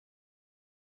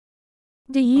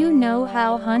Do you know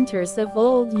how hunters of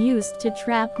old used to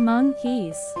trap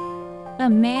monkeys? A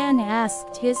man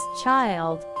asked his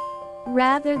child.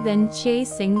 Rather than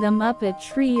chasing them up a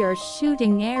tree or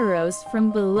shooting arrows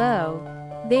from below,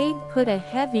 they'd put a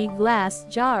heavy glass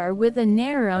jar with a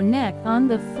narrow neck on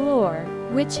the floor,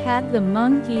 which had the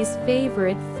monkey's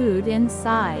favorite food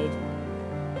inside.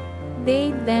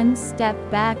 They'd then step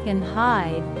back and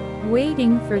hide,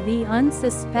 waiting for the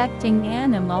unsuspecting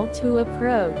animal to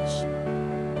approach.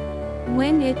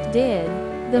 When it did,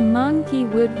 the monkey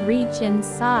would reach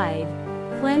inside,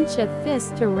 clench a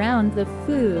fist around the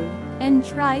food, and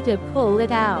try to pull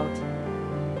it out.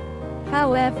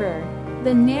 However,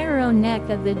 the narrow neck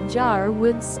of the jar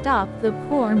would stop the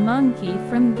poor monkey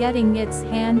from getting its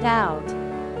hand out.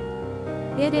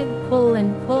 It'd pull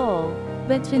and pull,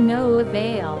 but to no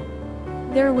avail.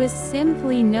 There was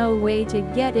simply no way to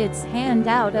get its hand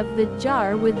out of the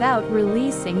jar without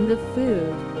releasing the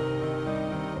food.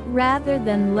 Rather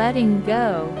than letting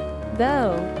go,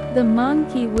 though, the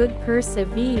monkey would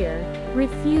persevere,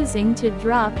 refusing to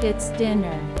drop its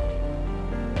dinner.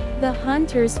 The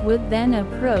hunters would then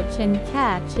approach and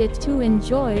catch it to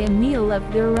enjoy a meal of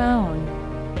their own.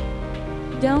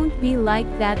 "Don't be like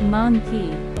that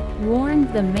monkey,"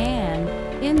 warned the man.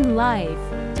 "In life,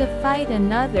 to fight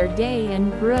another day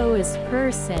and grow as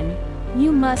person,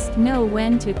 you must know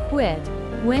when to quit,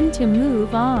 when to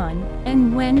move on,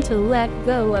 and when to let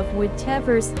go of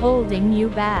whatever's holding you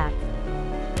back."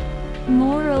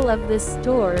 Moral of the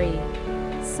story: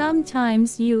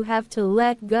 sometimes you have to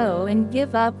let go and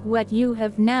give up what you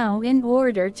have now in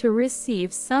order to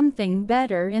receive something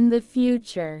better in the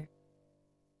future.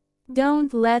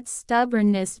 Don't let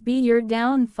stubbornness be your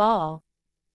downfall.